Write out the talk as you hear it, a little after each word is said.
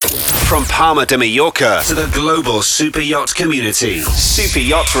From Palma de Mallorca to the global super yacht community. Super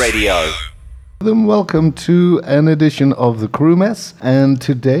Yacht Radio. Welcome to an edition of the Crew Mess. And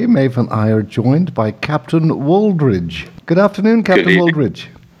today, Maeve and I are joined by Captain Wooldridge. Good afternoon, Captain Wooldridge.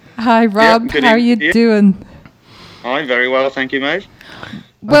 Hi, Rob. Yeah, how are you doing? I'm very well, thank you, Maeve.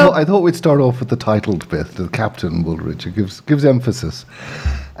 Well, I thought we'd start off with the titled bit, the Captain Wooldridge. It gives emphasis.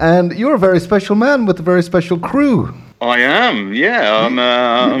 And you're a very special man with a very special crew. I am, yeah. I'm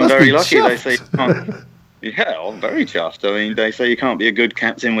very lucky. Chuffed. They say you can't. Yeah, I'm very chuffed. I mean, they say you can't be a good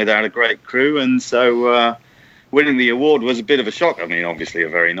captain without a great crew, and so winning the award was a bit of a shock. I mean, obviously a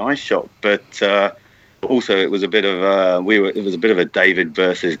very nice shock, but also it was a bit of it was a bit of a David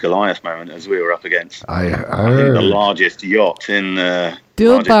versus Goliath moment as we were up against I think heard. the largest yacht in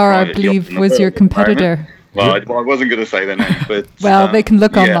Dulbar, I believe, was your competitor. Well, I wasn't going to say their name, but Well, they can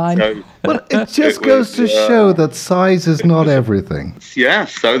look online. So, But it just It goes was, to show that size is not everything. yeah,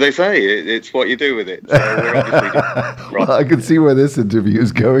 so they say it's what you do with it. So we're obviously Well, I can see where this interview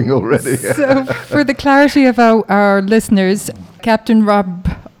is going already. So, for the clarity of our listeners, Captain Rob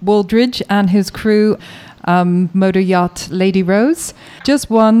Wooldridge and his crew, motor yacht Lady Rose,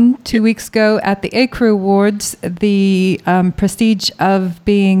 just won 2 weeks ago at the A-Crew Awards the prestige of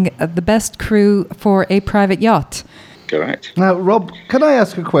being the best crew for a private yacht. correct. Now, Rob, can I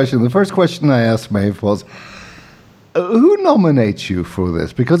ask a question? The first question I asked Maeve was, who nominates you for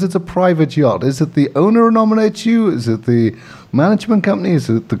this? Because it's a private yacht. Is it the owner who nominates you? Is it the management company? Is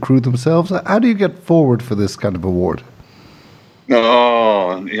it the crew themselves? How do you get forward for this kind of award?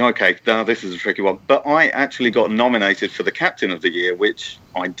 Oh, okay. Now this is a tricky one. But I actually got nominated for the Captain of the Year, which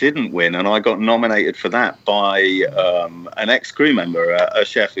I didn't win, and I got nominated for that by an ex-crew member, a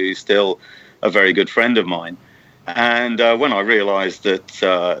chef who's still a very good friend of mine. And when I realised that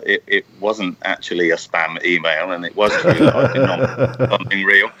it wasn't actually a spam email and it was true that I'd been nominated for something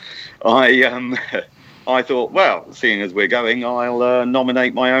real, I thought, well, seeing as we're going, I'll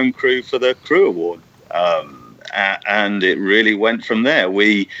nominate my own crew for the Crew Award. And it really went from there.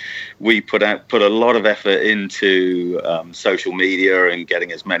 We put a lot of effort into social media and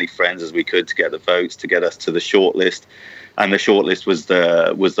getting as many friends as we could to get the votes to get us to the shortlist. And the shortlist was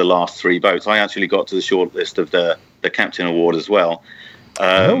the last 3 votes. I actually got to the shortlist of the Captain Award as well.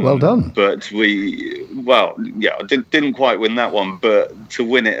 Well done. But didn't quite win that one. But to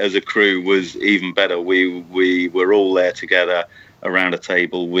win it as a crew was even better. We were all there together around a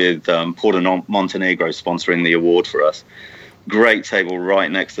table with Porto Montenegro sponsoring the award for us. Great table right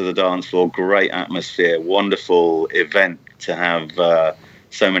next to the dance floor, great atmosphere, wonderful event to have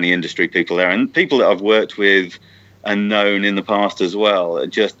so many industry people there and people that I've worked with and known in the past as well.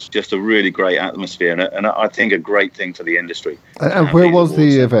 Just a really great atmosphere and I think a great thing for the industry. And where was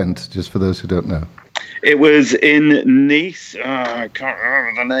the event, just for those who don't know? It was in Nice. I can't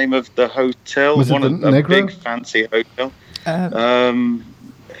remember the name of the hotel. Was it one the of a Negro? big fancy hotel.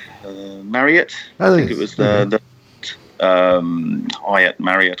 Marriott. I think it was the Hyatt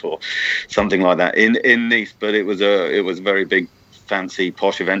Marriott or something like that in Nice. But it was a very big, fancy,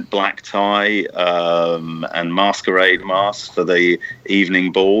 posh event. Black tie and masquerade masks for the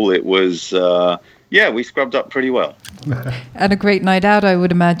evening ball. It was we scrubbed up pretty well. And a great night out, I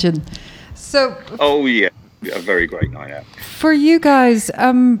would imagine. So, Oh yeah, a very great night out. for you guys,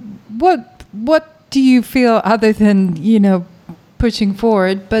 what do you feel, other than, pushing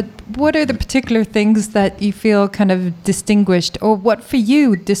forward, but what are the particular things that you feel kind of distinguished, or what for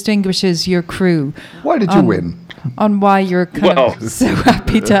you distinguishes your crew? Why did you win? On why you're kind of so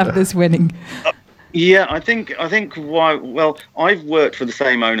happy to have this winning? Yeah, I think why. Well, I've worked for the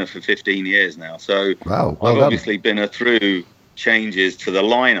same owner for 15 years now, so Wow, well I've done. obviously been through changes to the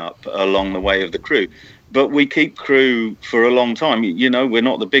lineup along the way of the crew. But we keep crew for a long time. We're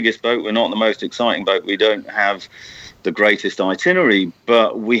not the biggest boat, we're not the most exciting boat, we don't have the greatest itinerary,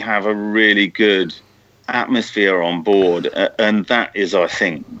 but we have a really good atmosphere on board, and that is, I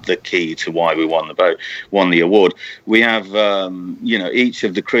think, the key to why we won the award. We have each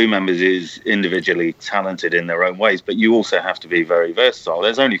of the crew members is individually talented in their own ways, but you also have to be very versatile.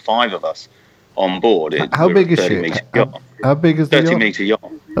 There's only 5 of us on board. How We're big a is 30 she? meter yacht. How big is the 30 yacht? meter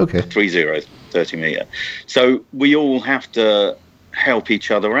yacht. Okay. 30 meter. So we all have to help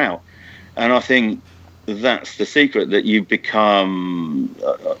each other out, and I think that's the secret, that you become,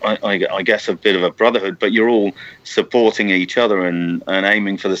 I guess, a bit of a brotherhood, but you're all supporting each other and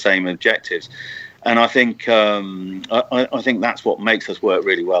aiming for the same objectives. And I think I think that's what makes us work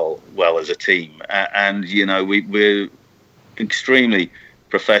really well as a team. And we're extremely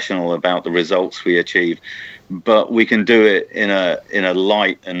professional about the results we achieve, but we can do it in a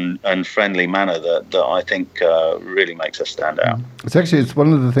light and friendly manner that I think really makes us stand out. It's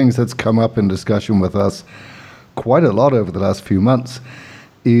one of the things that's come up in discussion with us quite a lot over the last few months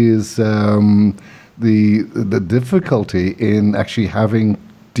is the difficulty in actually having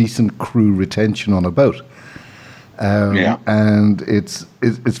decent crew retention on a boat. And it's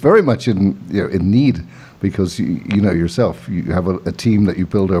very much in need, because you know yourself, you have a team that you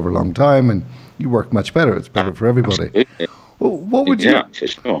build over a long time and you work much better. It's better for everybody. Absolutely. Well, what would you, for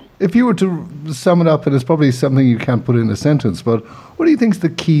sure. if you were to sum it up, and it's probably something you can't put in a sentence, but what do you think is the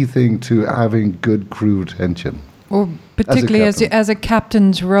key thing to having good crew retention? Or particularly as a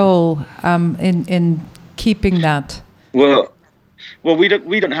captain's role in keeping that? Well, we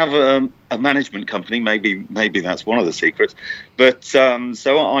don't have a management company. Maybe that's one of the secrets. But so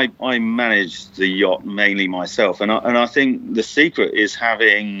I manage the yacht mainly myself, and I think the secret is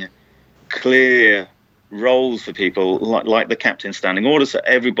having clear roles for people, like the captain standing order, so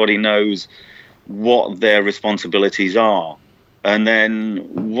everybody knows what their responsibilities are. And then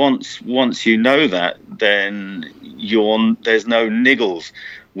once you know that, then there's no niggles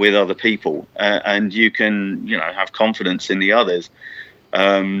with other people, and you can have confidence in the others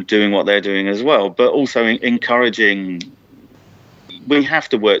doing what they're doing as well. But also encouraging. We have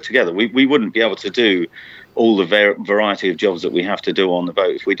to work together. We wouldn't be able to do all the variety of jobs that we have to do on the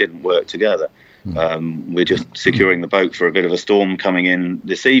boat if we didn't work together. We're just securing the boat for a bit of a storm coming in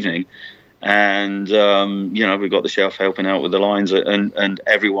this evening. And we've got the chef helping out with the lines, and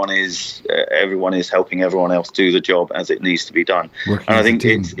everyone is helping everyone else do the job as it needs to be done. And I think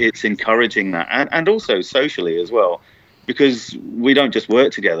it's encouraging that, and also socially as well, because we don't just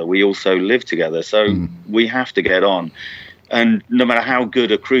work together, we also live together. So we have to get on. And no matter how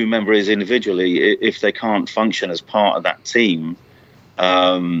good a crew member is individually, if they can't function as part of that team,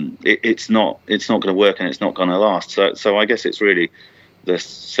 it's not going to work, and it's not going to last. So I guess it's really the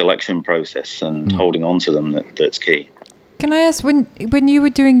selection process and holding on to them that's key. Can I ask, when you were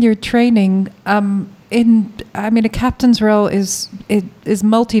doing your training, a captain's role is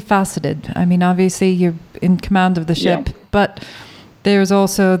multifaceted. I mean, obviously you're in command of the ship, but there's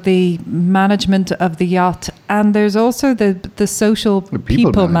also the management of the yacht, and there's also the social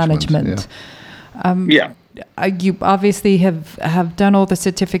people management. You obviously have done all the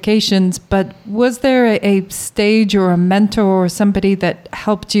certifications, but was there a stage or a mentor or somebody that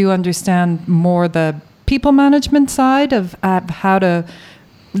helped you understand more the people management side of how to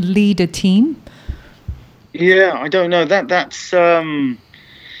lead a team? Yeah, I don't know. That's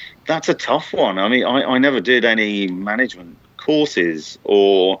a tough one. I mean, I never did any management courses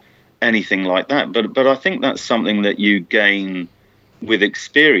or anything like that, but I think that's something that you gain with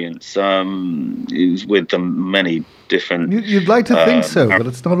experience, with the many different. You'd like to think so, but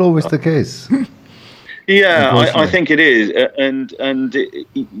it's not always the case. Yeah, I think it is, and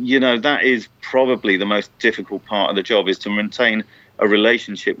that is probably the most difficult part of the job, is to maintain a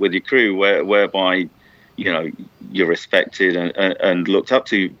relationship with your crew whereby you're respected and looked up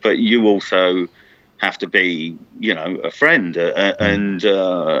to, but you also have to be a friend and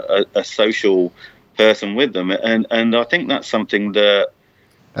a social person with them, and I think that's something that,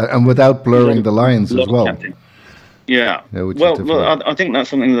 and without blurring the lines as well. Yeah. I think that's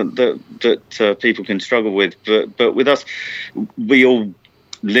something that people can struggle with, but with us, we all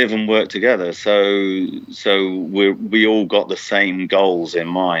live and work together, so we all got the same goals in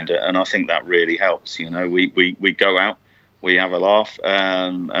mind, and I think that really helps. We go out, we have a laugh,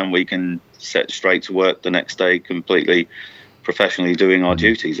 and we can set straight to work the next day completely professionally doing our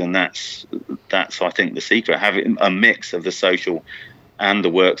duties, and that's I think the secret, having a mix of the social and the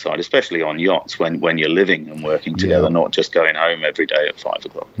work side, especially on yachts when you're living and working together, not just going home every day at 5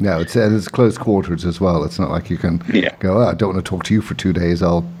 o'clock. No, it's close quarters as well. It's not like you can go, I don't want to talk to you for 2 days,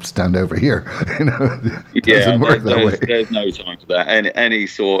 I'll stand over here. It doesn't work that way. There's no time for that. Any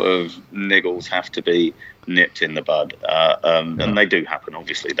sort of niggles have to be nipped in the bud, and they do happen.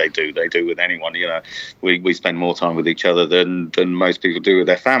 Obviously, they do with anyone. We spend more time with each other than most people do with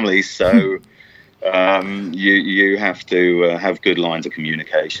their families. So you have to have good lines of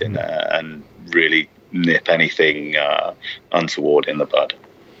communication and really nip anything untoward in the bud.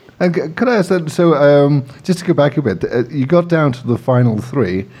 Could I ask that? So just to go back a bit, you got down to the final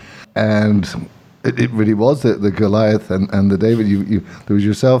three, and it really was the Goliath and the David. There was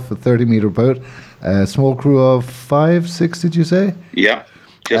yourself, a 30-meter boat, a small crew of 5, 6. Did you say? Yeah,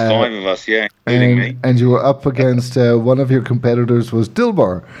 just 5 of us. Yeah, including me. And you were up against one of your competitors was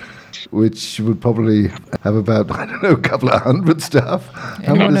Dilbar. which would probably have about, I don't know, a couple of hundred staff.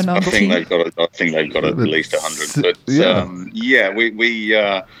 How Anyone many- on I the think team? they've got at least 100. But Yeah. we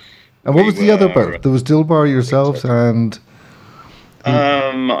And what was the other were- boat? There was Dilbar, yourselves, and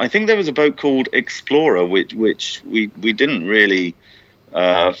I think there was a boat called Explorer, which we didn't really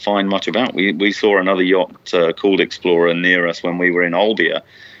find much about. We saw another yacht called Explorer near us when we were in Olbia,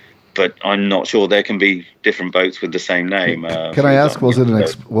 but I'm not sure. There can be different boats with the same name. can I ask, was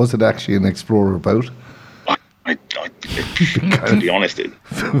it actually an Explorer boat? To be honest, it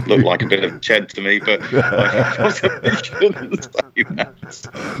looked like a bit of ched to me, but I possibly shouldn't say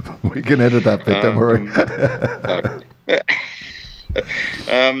that. We can edit that bit, don't worry.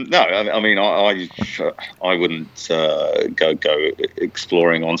 No, I mean, I wouldn't go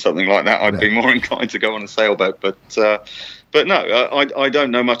exploring on something like that. I'd be more inclined to go on a sailboat, but no, I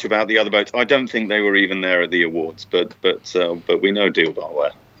don't know much about the other boats. I don't think they were even there at the awards, but we know Dilbar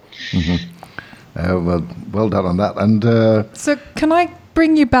were. Well done on that. And So can I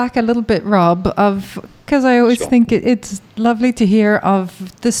bring you back a little bit, Rob, because I always Sure. think it's lovely to hear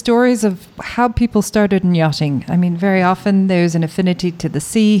of the stories of how people started in yachting. I mean, very often there's an affinity to the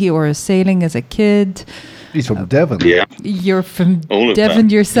sea or sailing as a kid. he's from Devon. Yeah. You're from All of Devon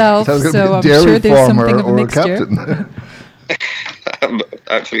that. yourself, Sounds like so a I'm dairy sure there's farmer something of a or a mixture. captain.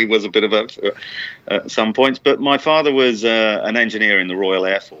 Actually was a bit of both at some points, but my father was an engineer in the Royal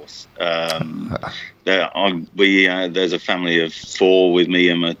Air Force. There's a family of 4 with me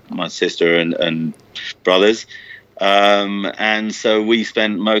and my sister and brothers, and so we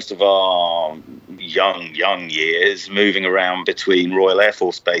spent most of our young years moving around between Royal Air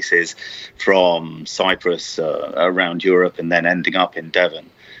Force bases from Cyprus around Europe and then ending up in Devon.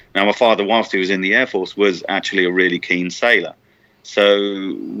 Now, my father, whilst he was in the Air Force, was actually a really keen sailor.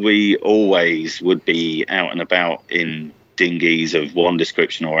 So we always would be out and about in dinghies of one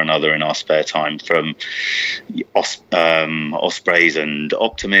description or another in our spare time, from Ospreys and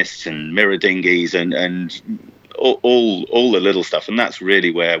Optimists and mirror dinghies and all the little stuff. And that's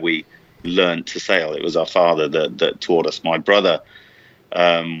really where we learned to sail. It was our father that taught us. My brother,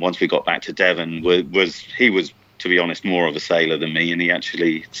 once we got back to Devon, was, to be honest, more of a sailor than me, and he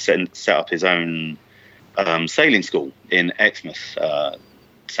actually set up his own sailing school in Exmouth,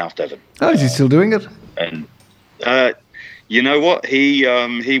 South Devon. Oh, is he still doing it? And you know what?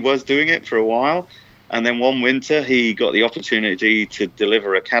 He was doing it for a while, and then one winter he got the opportunity to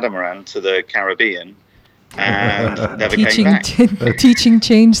deliver a catamaran to the Caribbean, and never came back. Teaching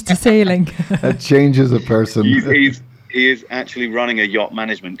change to sailing. That changes a person. He is actually running a yacht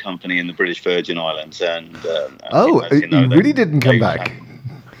management company in the British Virgin Islands, and Oh, as you know, he really didn't come back.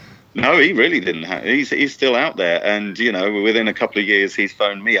 No, he really didn't. He's still out there, and within a couple of years, he's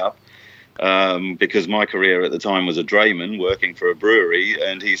phoned me up because my career at the time was a drayman working for a brewery,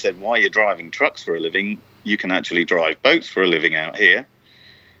 and he said, "Why are you driving trucks for a living? You can actually drive boats for a living out here."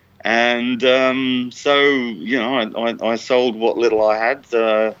 And so I sold what little I had,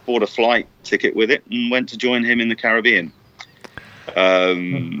 bought a flight ticket with it, and went to join him in the Caribbean.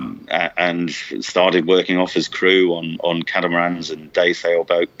 And started working off as crew on catamarans and day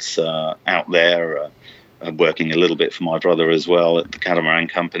sailboats out there, working a little bit for my brother as well at the catamaran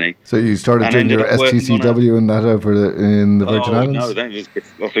company. So you started And doing your ended up working on STCW and that over in the Virgin Islands? No,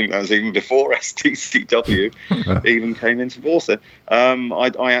 I think that was even before STCW even came into force.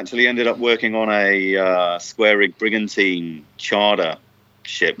 I actually ended up working on a square rig brigantine charter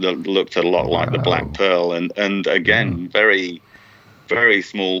ship that looked a lot like the Black Pearl, and again, very, very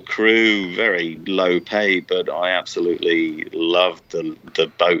small crew, very low pay, but I absolutely loved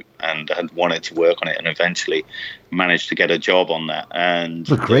the boat and had wanted to work on it, and eventually managed to get a job on that. And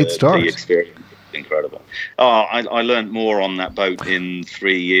It's a great start. The experience was incredible. I learned more on that boat in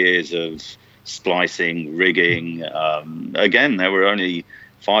 3 years of splicing, rigging. Again, there were only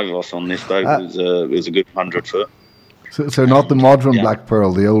 5 of us on this boat. It was a good 100 foot. So not the modern Yeah. Black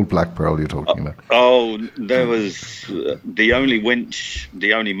Pearl, the old Black Pearl you're talking about. Oh, there was the only winch,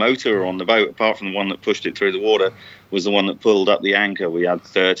 the only motor on the boat, apart from the one that pushed it through the water, was the one that pulled up the anchor. We had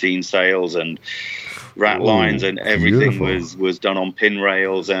 13 sails and rat lines, and everything beautiful. was done on pin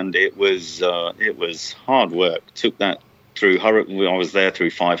rails, and it was hard work. Took that through I was there through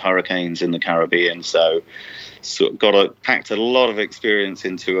 5 hurricanes in the Caribbean, so packed a lot of experience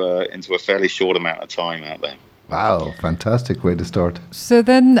into a fairly short amount of time out there. Wow, fantastic way to start. So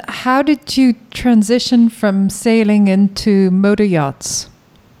then, how did you transition from sailing into motor yachts?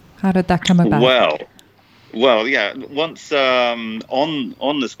 How did that come about? Well, yeah. Once on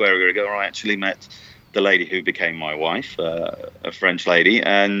the Square Rigger, I actually met the lady who became my wife, a French lady,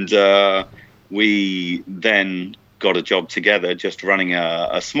 and we then got a job together, just running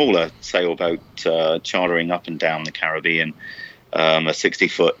a smaller sailboat, chartering up and down the Caribbean, a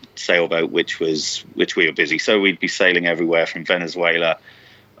 60-foot sailboat, which we were busy. So we'd be sailing everywhere from Venezuela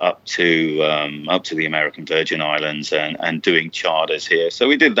up to the American Virgin Islands and doing charters here. So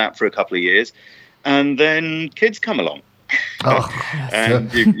we did that for a couple of years, and then kids come along. Oh,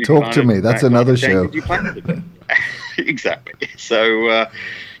 and you talk to me. That's another show. You planned a bit. Exactly. So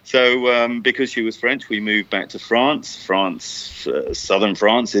because she was French, we moved back to France. Southern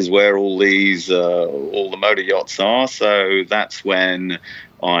France is where all the motor yachts are. So that's when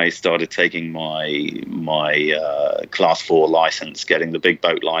I started taking my Class 4 license, getting the big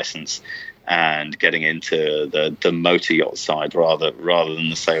boat license, and getting into the motor yacht side rather than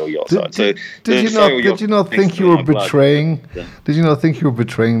the sail yacht side. So did you not think you were betraying? Did you not think you were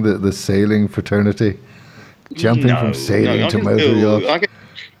betraying the sailing fraternity, jumping from sailing to motor yachts?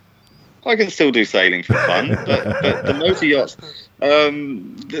 I can still do sailing for fun, but the motor yachts.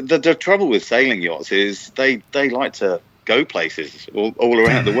 The trouble with sailing yachts is they like to go places all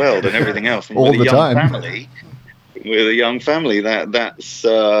around the world and everything else. And all the time. With a young family, that's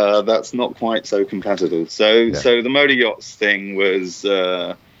not quite so compatible. So the motor yachts thing was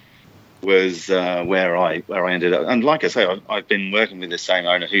where I ended up. And like I say, I've been working with the same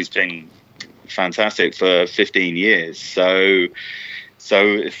owner who's been fantastic for 15 years. So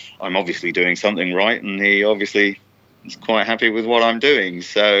if I'm obviously doing something right, and he obviously is quite happy with what I'm doing.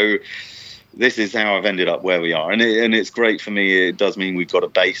 So this is how I've ended up where we are, and it's great for me. It does mean we've got a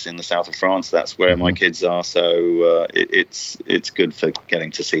base in the south of France. That's where my kids are, so it's good for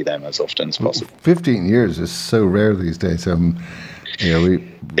getting to see them as often as possible. 15 years is so rare these days. It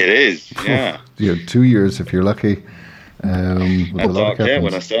is, yeah. 2 years if you're lucky. I had dark hair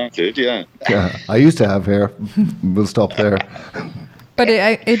when I started, yeah. I used to have hair. We'll stop there. But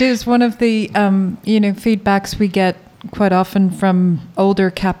it is one of the feedbacks we get quite often from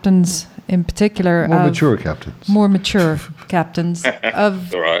older captains. In particular, more mature captains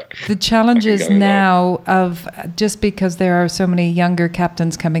of right. the challenges now of just because there are so many younger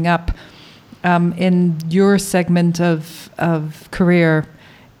captains coming up in your segment of career,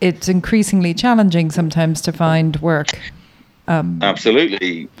 it's increasingly challenging sometimes to find work.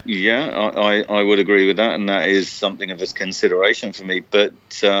 Absolutely, yeah, I would agree with that, and that is something of a consideration for me. But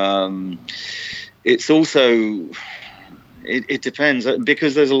it's also. It depends,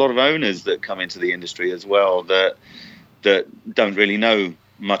 because there's a lot of owners that come into the industry as well that don't really know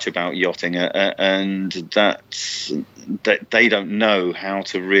much about yachting, and that they don't know how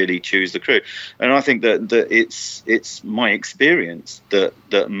to really choose the crew. And I think that it's my experience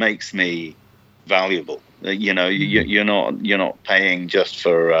that makes me valuable. You're not paying just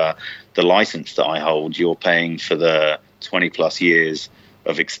for the license that I hold. You're paying for the 20 plus years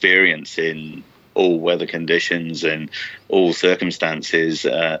of experience in all weather conditions and all circumstances,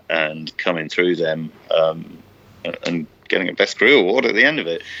 and coming through them and getting a best crew award at the end of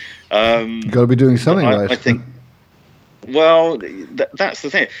it. You've got to be doing something right. I think. Well, that's the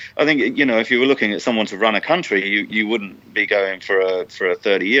thing. I think if you were looking at someone to run a country, you wouldn't be going for a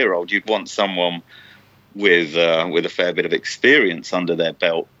 30-year-old. You'd want someone with a fair bit of experience under their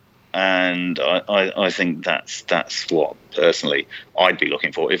belt. And I think that's what personally I'd be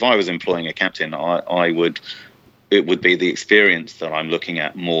looking for. If I was employing a captain, it would be the experience that I'm looking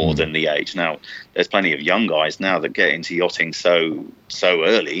at more than the age. Now, there's plenty of young guys now that get into yachting so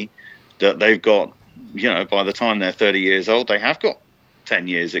early that they've got, by the time they're 30 years old, they have got 10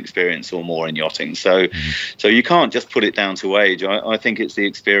 years experience or more in yachting. So you can't just put it down to age. I think it's the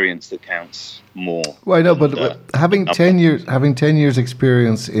experience that counts more. Well, I know, but having 10 years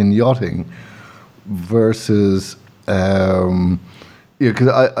experience in yachting versus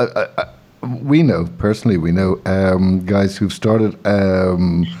because we know guys who've started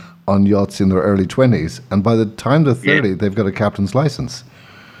on yachts in their early 20s, and by the time they're 30 they've got a captain's license.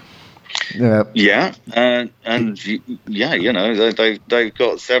 They've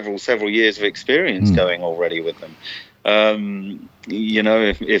got several years of experience going already with them.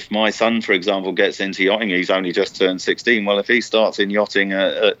 If my son, for example, gets into yachting, he's only just turned 16. Well, if he starts in yachting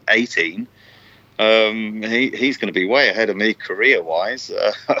at 18, he's going to be way ahead of me career-wise.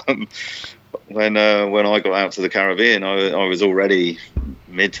 When I got out to the Caribbean, I was already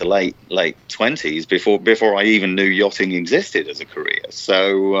mid to late 20s before I even knew yachting existed as a career.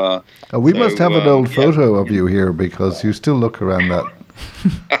 So we must have an old photo of you here, because you still look around that.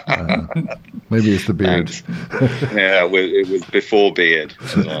 Maybe it's the beard. Yeah, it was before beard,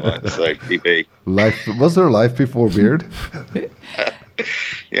 as I like to say. BB. Was there a life before beard?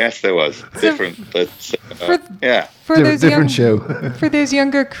 Yeah, Yes, there was. Different, but yeah. For Different show. For those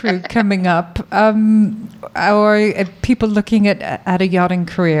younger crew coming up, or people looking at a yachting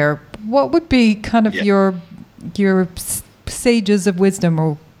career, what would be kind of your sages of wisdom,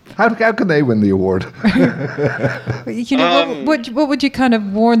 or How can they win the award? what would you kind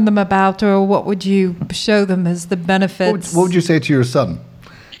of warn them about, or what would you show them as the benefits? What would you say to your son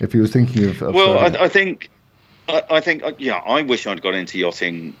if he was thinking of well, starting? I think, I wish I'd got into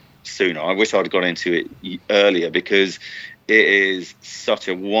yachting sooner. I wish I'd got into it earlier, because it is such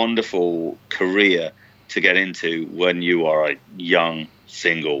a wonderful career to get into when you are a young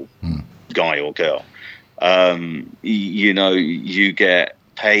single guy or girl. You get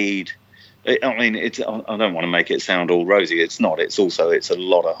paid. I mean, I don't want to make it sound all rosy. It's not. It's a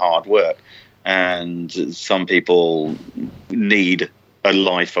lot of hard work, and some people need a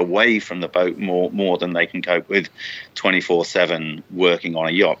life away from the boat more than they can cope with 24/7 working on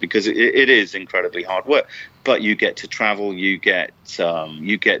a yacht, because it is incredibly hard work. But you get to travel, you get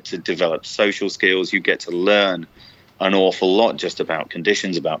to develop social skills, you get to learn an awful lot just about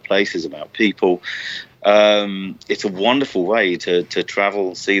conditions, about places, about people. It's a wonderful way to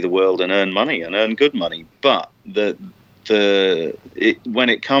travel, see the world, and earn money, and earn good money. But when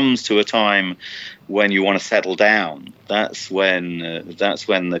it comes to a time when you want to settle down, that's when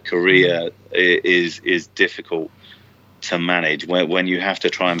the career is difficult to manage. When you have to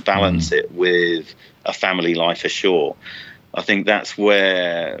try and balance it with a family life ashore. I think that's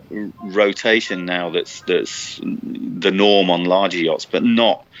where rotation now, that's the norm on larger yachts, but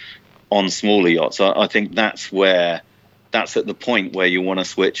not on smaller yachts. I think that's at the point where you want to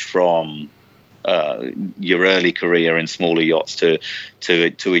switch from your early career in smaller yachts to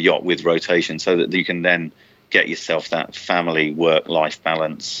a yacht with rotation, so that you can then get yourself that family work-life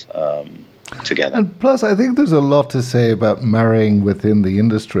balance together. And plus, I think there's a lot to say about marrying within the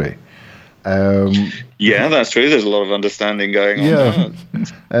industry. Yeah, that's true. There's a lot of understanding going on.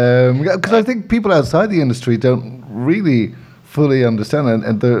 Yeah, because I think people outside the industry don't really fully understand,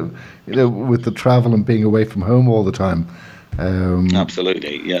 and with the travel and being away from home all the time.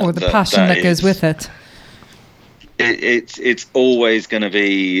 Absolutely, yeah. Or the passion that goes with it. It's always going to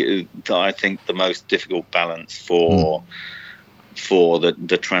be, I think, the most difficult balance for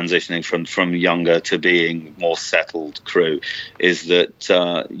the transitioning from younger to being more settled crew, is that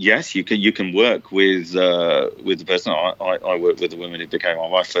yes, you can work with the person. I worked with the woman who became my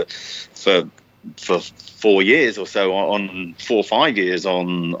wife for 4 years or so, on 4 or 5 years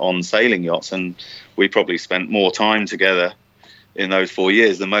on sailing yachts, and we probably spent more time together in those 4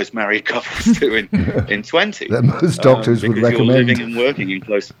 years than most married couples do in 20. That most doctors would recommend. You're living and working in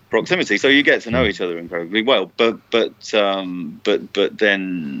close proximity, so you get to know each other incredibly well. But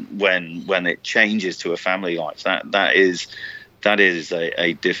then when it changes to a family life, that is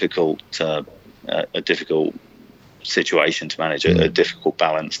a difficult situation to manage, a difficult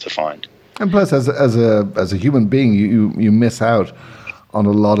balance to find. And plus, as a human being, you miss out on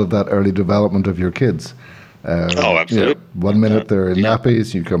a lot of that early development of your kids. Absolutely. 1 minute they're in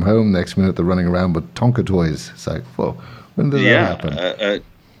nappies, you come home, next minute they're running around with Tonka toys. It's like, well, when did that happen?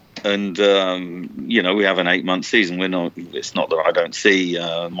 And we have an 8-month season. It's not that I don't see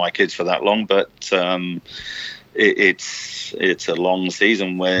my kids for that long, but it's a long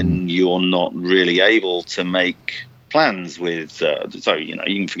season when you're not really able to make plans with. So you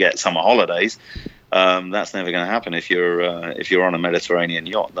can forget summer holidays. That's never going to happen if you're on a Mediterranean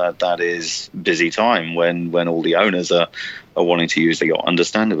yacht. That is busy time when all the owners are wanting to use the yacht,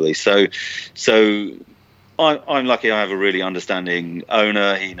 understandably. So I'm lucky. I have a really understanding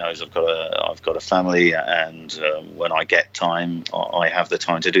owner. He knows I've got a family, and when I get time, I have the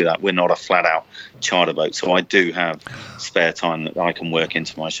time to do that. We're not a flat out charter boat, so I do have spare time that I can work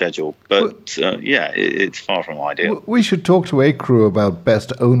into my schedule. But it's far from ideal. We should talk to A Crew about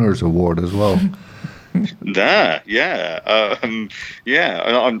Best Owners Award as well.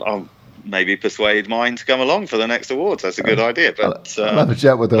 I'll maybe persuade mine to come along for the next awards. That's a good idea. But I'll have a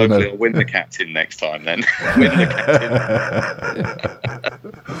chat with owner. Hopefully I'll win the captain next time then. Win the captain.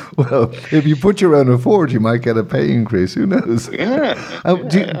 Well, if you put your owner forward, you might get a pay increase. Who knows?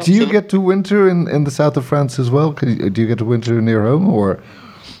 Do you get to winter in the south of France as well? Do you get to winter near home, or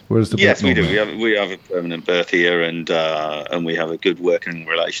where's the? Yes, we do. We have a permanent berth here, and we have a good working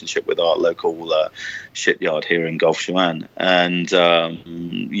relationship with our local shipyard here in Gulf Juan. And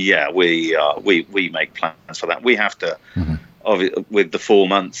we make plans for that. We have to, with the 4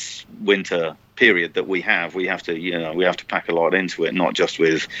 months winter period that we have to pack a lot into it, not just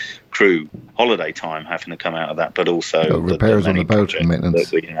with crew holiday time having to come out of that, but also repairs on the boat and maintenance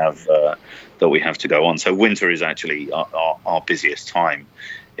that we have to go on. So winter is actually our busiest time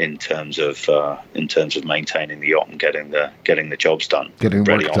in terms of maintaining the yacht and getting the jobs done, Getting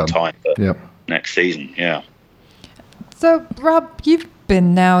ready work on done. time for Yep. next season. Yeah. So, Rob, you've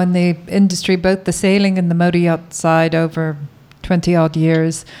been now in the industry, both the sailing and the motor yacht side, over 20 odd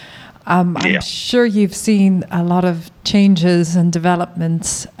years. I'm sure you've seen a lot of changes and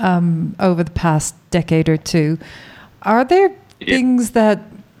developments over the past decade or two. Are there things that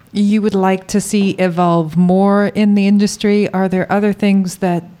you would like to see evolve more in the industry? Are there other things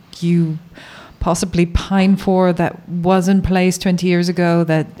that you possibly pine for that was in place 20 years ago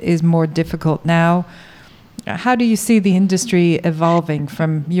that is more difficult now? How do you see the industry evolving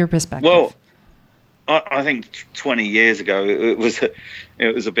from your perspective? Well, I think 20 years ago it was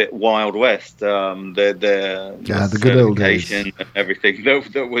a bit Wild West. The good old days. certification and everything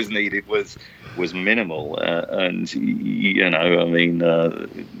that was needed was minimal, and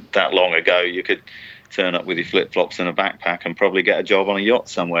that long ago you could turn up with your flip flops and a backpack and probably get a job on a yacht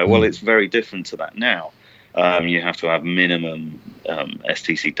somewhere. Well, it's very different to that now. You have to have minimum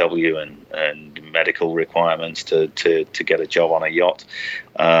STCW and medical requirements to get a job on a yacht,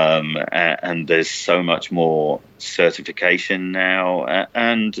 and there's so much more certification now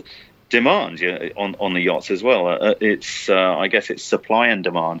and demand on the yachts as well. I guess it's supply and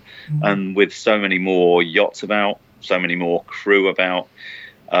demand, and with so many more yachts about, so many more crew about.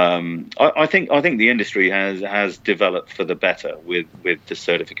 I think the industry has developed for the better with the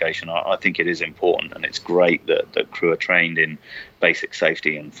certification. I think it is important, and it's great that crew are trained in basic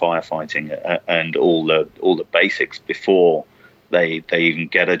safety and firefighting and all the basics before they even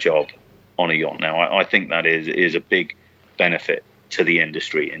get a job on a yacht. Now, I think that is a big benefit to the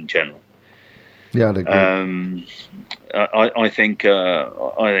industry in general. Yeah, I'd agree. I think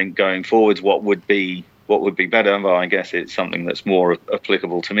going forwards, what would be better, but I guess it's something that's more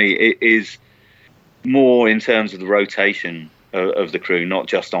applicable to me. It is more in terms of the rotation of the crew, not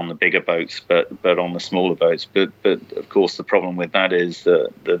just on the bigger boats, but on the smaller boats. But of course, the problem with that is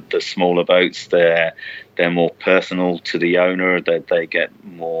that the smaller boats, they're more personal to the owner. That they get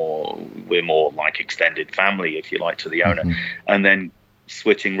more. We're more like extended family, if you like, to the owner, and then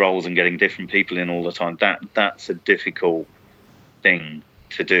switching roles and getting different people in all the time. That's a difficult thing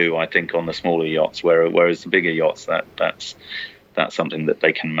to do, I think, on the smaller yachts, whereas the bigger yachts, that's something that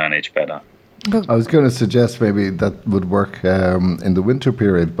they can manage better. I was going to suggest maybe that would work in the winter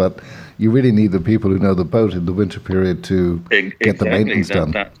period, but you really need the people who know the boat in the winter period to get the maintenance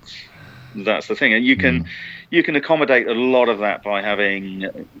done. That's the thing, and you can accommodate a lot of that by having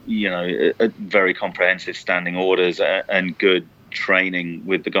a very comprehensive standing orders and good training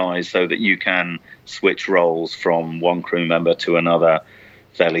with the guys, so that you can switch roles from one crew member to another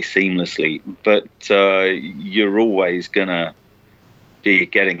fairly seamlessly. But you're always gonna be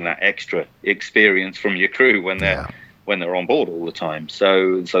getting that extra experience from your crew when they're on board all the time.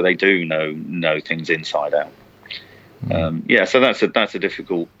 So they do know things inside out. So that's a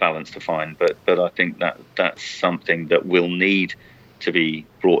difficult balance to find. But I think that's something that will need to be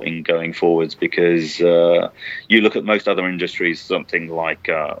brought in going forwards, because you look at most other industries, something like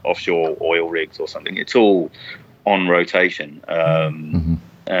offshore oil rigs or something, it's all on rotation.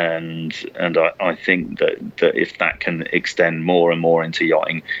 And I think that if that can extend more and more into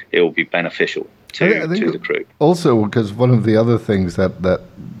yachting, it will be beneficial to the crew. Also, because one of the other things that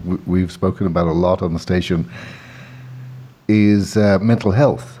we've spoken about a lot on the station is mental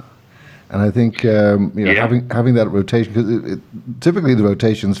health. And I think having that rotation, because typically the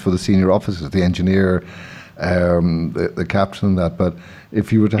rotations for the senior officers, the engineer, the captain, and that. But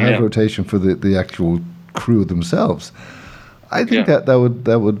if you were to have rotation for the actual crew themselves, I think that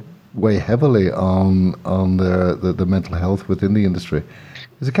would weigh heavily on the mental health within the industry,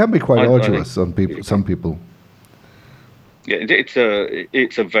 because it can be quite arduous on people. Some people. Yeah,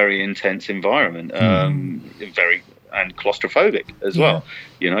 it's a very intense environment, very and claustrophobic as well.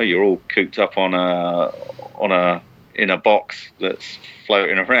 You're all cooped up in a box that's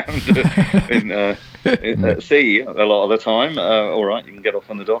floating around at sea a lot of the time. All right, you can get off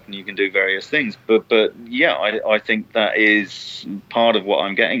on the dock and you can do various things, but I think that is part of what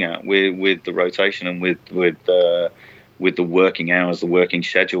I'm getting at with the rotation and with the working hours, the working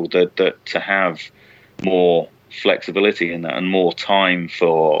schedule, that to have more flexibility in that and more time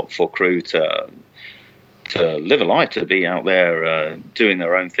for crew to live a life, to be out there doing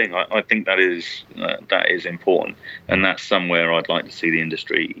their own thing. I think that is important, and that's somewhere I'd like to see the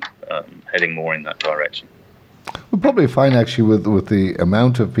industry heading more in that direction. We'll probably find actually with the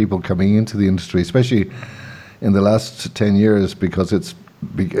amount of people coming into the industry, especially in the last 10 years, because it's.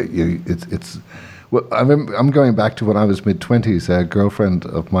 Well, I'm going back to when I was mid-20s. A girlfriend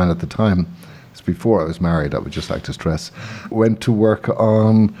of mine at the time it's before I was married, I would just like to stress, went to work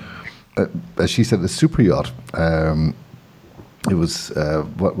on, as she said, a super yacht. It was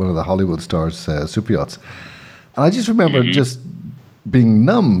one of the Hollywood stars' super yachts. And I just remember just being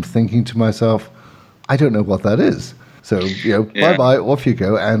numb, thinking to myself, I don't know what that is. So, bye-bye, off you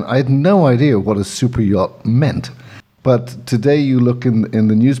go. And I had no idea what a super yacht meant. But today you look in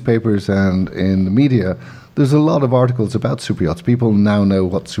the newspapers and in the media, there's a lot of articles about super yachts. People now know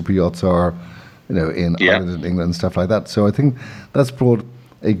what super yachts are, in Ireland and England and stuff like that. So I think that's brought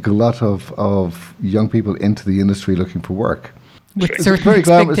a glut of young people into the industry looking for work. With It's certain very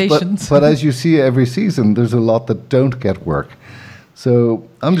glamorous, expectations. but as you see every season, there's a lot that don't get work. So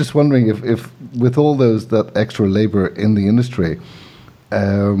I'm just wondering if with all that extra labor in the industry,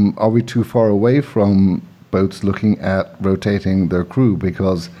 are we too far away from boats looking at rotating their crew?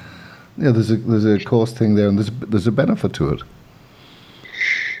 Because there's a cost thing there, and there's a benefit to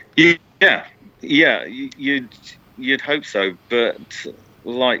it. Yeah, you'd hope so, but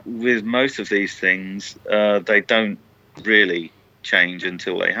like with most of these things, they don't really change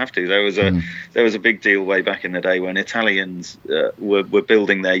until they have to. There was a big deal way back in the day when Italians were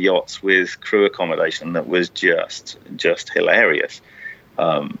building their yachts with crew accommodation that was just hilarious.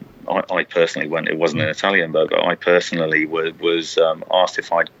 I personally went. It wasn't an Italian boat, but I personally was asked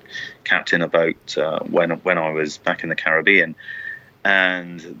if I'd captain a boat when I was back in the Caribbean,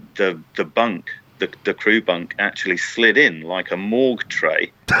 and the bunk. The crew bunk actually slid in like a morgue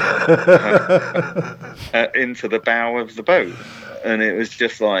tray into the bow of the boat, and it was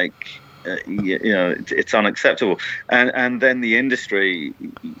just like, it's unacceptable. And then the industry,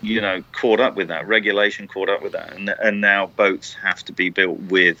 caught up with that. Regulation caught up with that, and now boats have to be built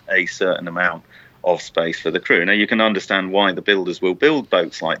with a certain amount of space for the crew. Now you can understand why the builders will build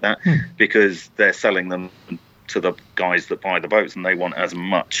boats like that, because they're selling them to the guys that buy the boats, and they want as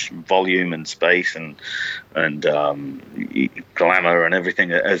much volume and space and glamour and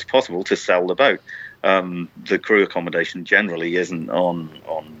everything as possible to sell the boat. The crew accommodation generally isn't on.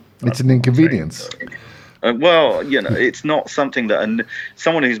 It's an inconvenience. It's not something that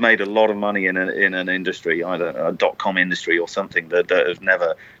someone who's made a lot of money in an industry, either a .com industry or something that have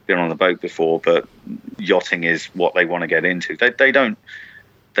never been on a boat before, but yachting is what they want to get into. They don't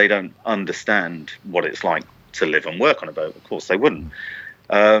understand what it's like to live and work on a boat. Of course they wouldn't.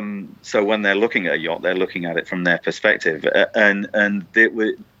 So when they're looking at a yacht, they're looking at it from their perspective, and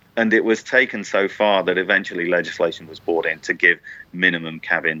it was taken so far that eventually legislation was brought in to give minimum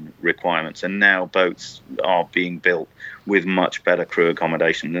cabin requirements, and now boats are being built with much better crew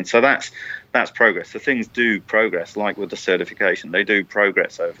accommodation. And so that's progress. So things do progress, like with the certification, they do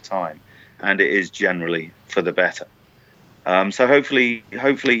progress over time, and it is generally for the better. So hopefully,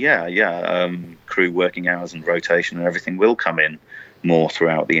 crew working hours and rotation and everything will come in more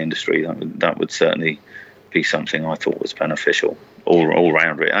throughout the industry. That would certainly be something I thought was beneficial all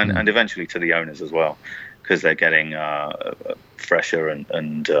around it, and eventually to the owners as well, because they're getting fresher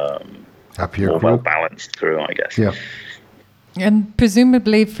and happier, more well balanced crew, I guess. Yeah. And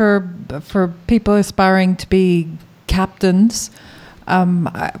presumably for people aspiring to be captains,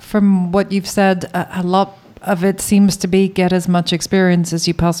 from what you've said, a lot of it seems to be get as much experience as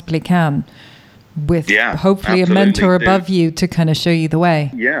you possibly can, with hopefully a mentor above you to kind of show you the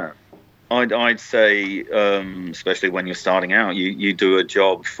way. Yeah, I'd say, especially when you're starting out, you do a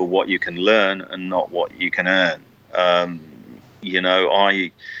job for what you can learn and not what you can earn. When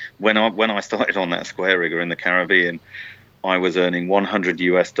I started on that square rigger in the Caribbean, I was earning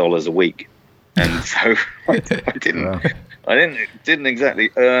 $100 a week, and so I didn't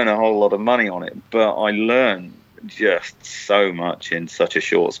exactly earn a whole lot of money on it, but I learned just so much in such a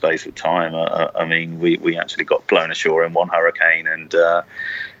short space of time. I mean, we actually got blown ashore in one hurricane, and the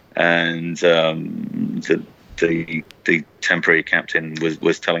temporary captain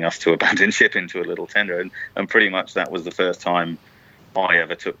was telling us to abandon ship into a little tender, and pretty much that was the first time I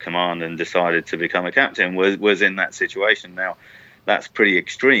ever took command and decided to become a captain, was in that situation. Now, that's pretty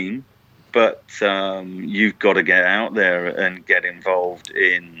extreme, but you've got to get out there and get involved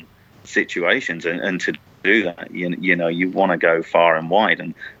in situations, and to do that, you want to go far and wide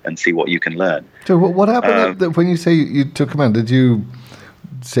and see what you can learn. So what happened when you say you took command? Did you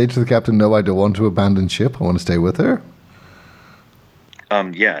say to the captain, "No, I don't want to abandon ship. I want to stay with her"?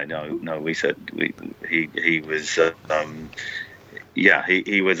 No. We said he was.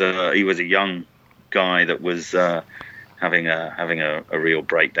 He was a young guy that was having a real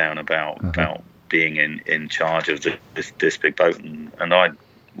breakdown about being in charge of this big boat, and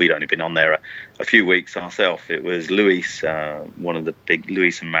we'd only been on there a few weeks ourselves. It was Luis, one of the big,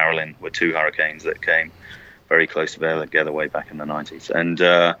 Luis and Marilyn were two hurricanes that came very close together way back in the 90s, and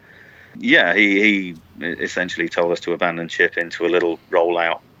yeah, he essentially told us to abandon ship into a little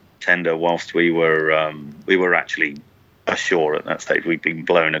rollout tender whilst we were actually ashore at that stage. We'd been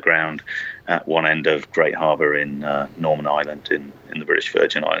blown aground at one end of Great Harbour in Norman Island in the British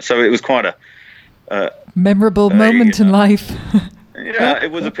Virgin Islands. So it was quite a memorable moment in life. Yeah,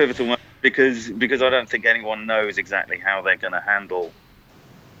 it was a pivotal moment because I don't think anyone knows exactly how they're going to handle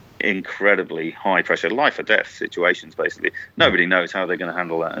incredibly high pressure, life or death situations. Basically, nobody knows how they're going to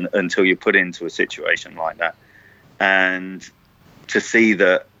handle that until you're put into a situation like that. And to see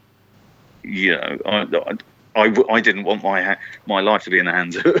that, you know, I didn't want my life to be in the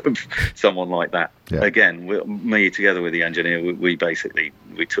hands of someone like that. Yeah. Again, me together with the engineer, we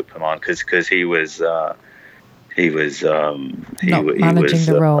took command because he was managing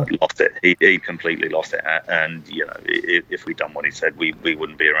the role. Lost it. He completely lost it. And you know, if we'd done what he said, we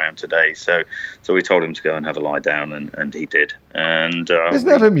wouldn't be around today. So we told him to go and have a lie down, and he did. And isn't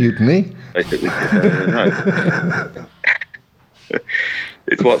that a mutiny? Basically, no.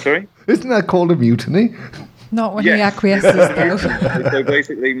 It's what? Sorry. Isn't that called a mutiny? Not when he acquiesces, though. So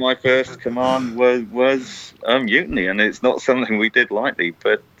basically, my first command was mutiny, and it's not something we did lightly.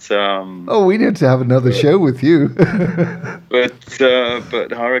 But we need to have another show with you. but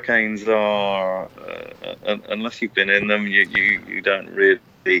hurricanes are, unless you've been in them, you don't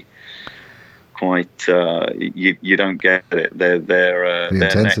really quite you don't get it. They're their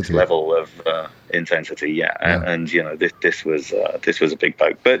next level of intensity, yeah. And you know, this was a big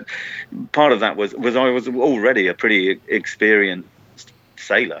boat, but part of that was I was already a pretty experienced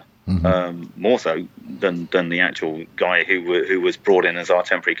sailor, more so than the actual guy who was brought in as our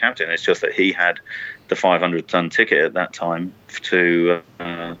temporary captain. It's just that he had the 500-ton ticket at that time to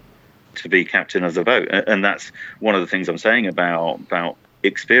be captain of the boat, and that's one of the things I'm saying about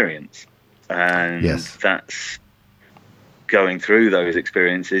experience, and that's. Going through those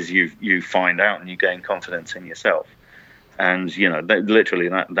experiences, you find out and you gain confidence in yourself. And you know, literally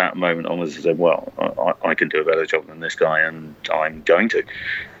that moment onwards, I said, well, I can do a better job than this guy, and I'm going to.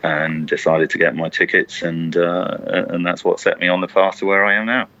 And decided to get my tickets, and that's what set me on the path to where I am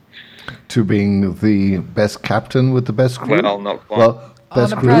now. To being the best captain with the best crew. Well, not quite. Well,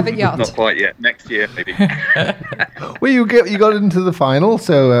 best on a crew? private yacht. Not quite yet. Next year, maybe. Well, you got into the final,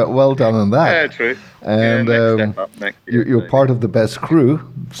 so well done on that. Yeah, true. And next step up next year, you're part of the best crew,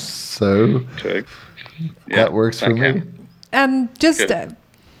 so true. That works for me. And just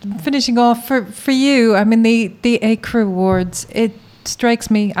finishing off for you, I mean, the A Crew Awards, it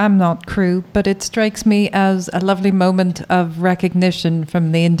strikes me, I'm not crew, but it strikes me as a lovely moment of recognition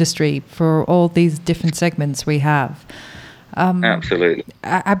from the industry for all these different segments we have. Absolutely.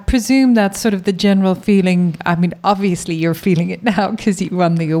 I presume that's sort of the general feeling. I mean, obviously you're feeling it now because you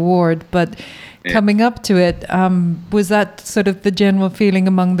won the award, but coming up to it, was that sort of the general feeling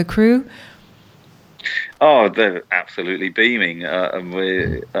among the crew? Oh, they're absolutely beaming, and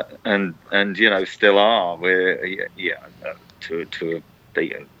we and you know, still are. We're to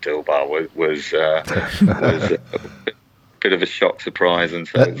beat Dilbar was a bit of a shock, surprise, and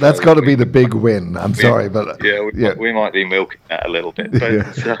so that's got to be the big win. I'm sorry, but we might be milking that a little bit,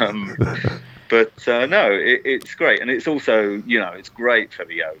 but no, it's great, and it's also, you know, it's great for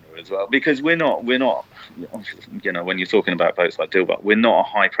the owner as well, because we're not, you know, when you're talking about boats like Dilbar, we're not a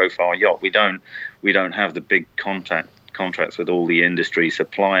high-profile yacht. We don't have the big contracts with all the industry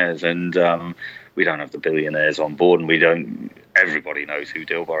suppliers, and we don't have the billionaires on board, and everybody knows who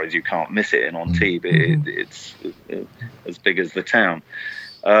Dilbar is. You can't miss it in on TV. It's as big as the town.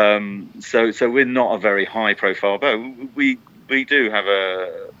 So we're not a very high profile boat. We do have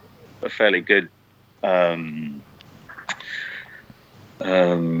a fairly good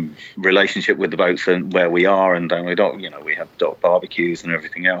relationship with the boats and where we are, and we don't, you know, we have dock barbecues and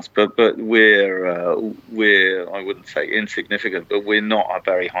everything else, but we're I wouldn't say insignificant, but we're not a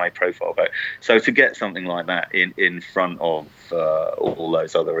very high profile boat. So to get something like that in front of all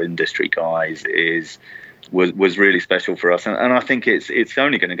those other industry guys was really special for us, and I think it's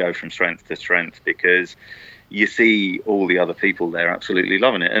only going to go from strength to strength, because you see all the other people there absolutely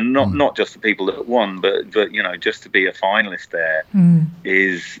loving it, and not just the people that won, but you know, just to be a finalist there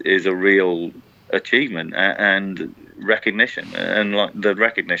is a real achievement and recognition, and like the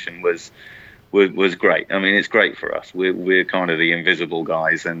recognition was great. I mean, it's great for us. We're kind of the invisible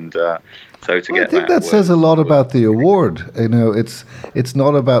guys, and so to get I think that says a lot about the award. You know, it's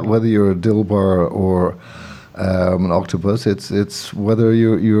not about whether you're a Dilbar or an Octopus. It's whether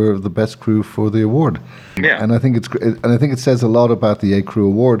you're the best crew for the award. Yeah. And I think it says a lot about the A Crew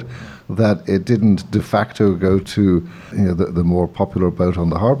Award that it didn't de facto go to, you know, the more popular boat on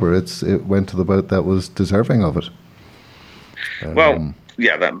the harbour. It went to the boat that was deserving of it. Well,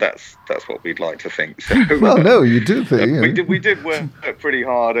 that's what we'd like to think. So, Well, no, you do think. we did work pretty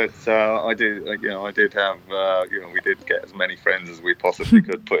hard at. I did have. We did get as many friends as we possibly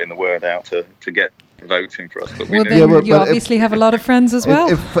could, put in the word out to get voting for us. But Well, then you obviously have a lot of friends as well.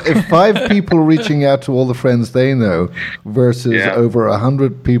 If 5 people reaching out to all the friends they know versus over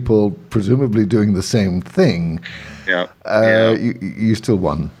 100 people presumably doing the same thing, you still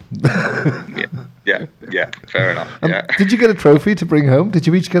won. Yeah, fair enough. Did you get a trophy to bring home? Did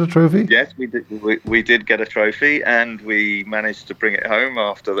you each get a trophy? Yes, we did. We did get a trophy, and we managed to bring it home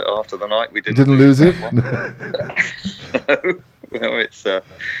after the night. We didn't lose it. Well,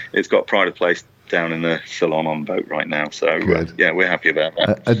 it's got pride of place down in the salon on boat right now. So we're happy about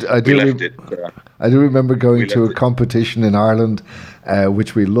that. I do remember going to a competition in Ireland,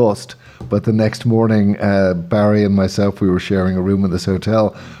 which we lost. But the next morning, Barry and myself, we were sharing a room in this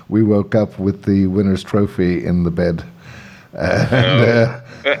hotel. We woke up with the winner's trophy in the bed. And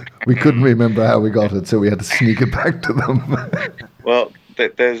we couldn't remember how we got it, so we had to sneak it back to them. Well,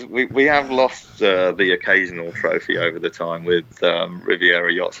 we have lost the occasional trophy over the time with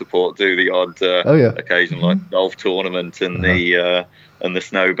Riviera Yacht Support. Do the odd occasion like golf tournament and the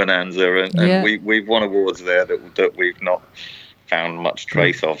snow bonanza, and we've won awards there that we've not found much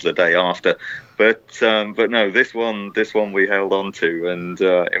trace of the day after, but no, this one we held on to, and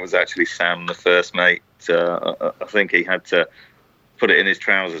it was actually Sam, the first mate. I think he had to put it in his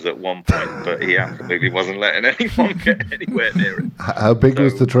trousers at one point, but he absolutely wasn't letting anyone get anywhere near it. How big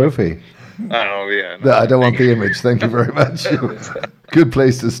was the trophy? Oh yeah, no, I don't want the image. Thank you very much. Good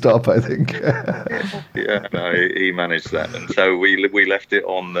place to stop, I think. He managed that, and so we left it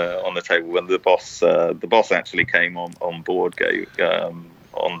on the table when the boss actually came on board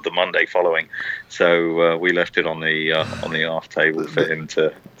on the Monday following. So we left it on the aft table for him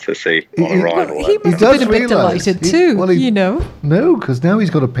to see on arrival. Well, he must have been a bit delighted too. No, because now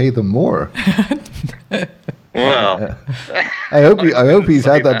he's got to pay them more. Well, I hope he's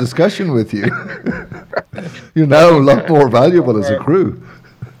had that discussion with you. You're now a lot more valuable as a crew.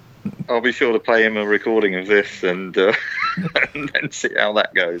 I'll be sure to play him a recording of this and then see how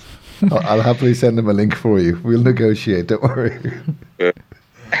that goes. I'll happily send him a link for you. We'll negotiate. Don't worry.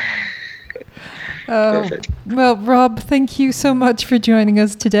 Well, Rob, thank you so much for joining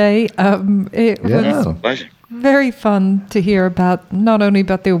us today. It was a pleasure. Very fun to hear about, not only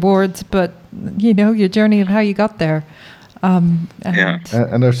about the awards, but your journey of how you got there. And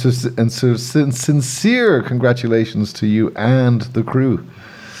our sincere congratulations to you and the crew.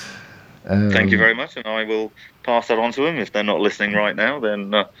 Thank you very much, and I will pass that on to them. If they're not listening right now,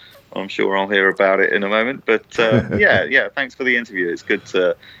 then I'm sure I'll hear about it in a moment. But thanks for the interview. It's good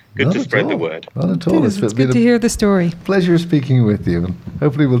to spread the word. Not at all. It's good to hear the story. Pleasure speaking with you.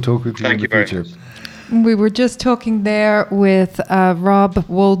 Hopefully we'll talk with you in the future. We were just talking there with Rob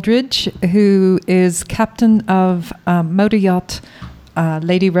Wooldridge, who is captain of motor yacht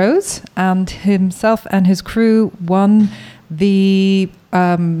Lady Rose, and himself and his crew won the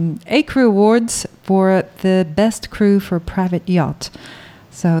A-Crew Awards for the best crew for a private yacht.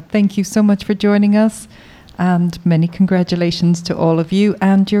 So thank you so much for joining us, and many congratulations to all of you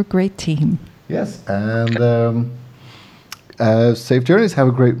and your great team. Yes, and safe journeys. Have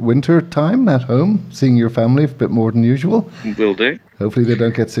a great winter time at home, seeing your family a bit more than usual. Will do. Hopefully they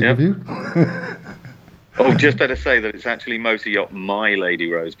don't get sick of you. Oh, just better say that it's actually Motor Yacht My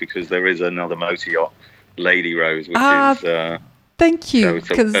Lady Rose, because there is another Motor Yacht Lady Rose, which is... Thank you.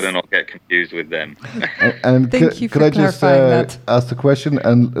 So better not get confused with them. And Thank you for could I just clarifying that. ask the question?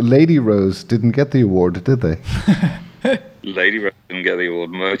 And Lady Rose didn't get the award, did they? Lady Rose didn't get the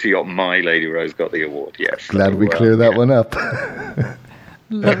award. Motor Yacht My Lady Rose got the award, yes. Glad we cleared that one up.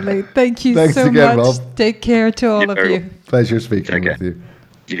 Lovely. Thank you Thanks so again, much. Rob. Take care to all of you. Pleasure speaking with you.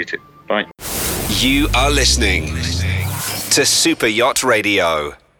 You too. Bye. You are listening to Super Yacht Radio.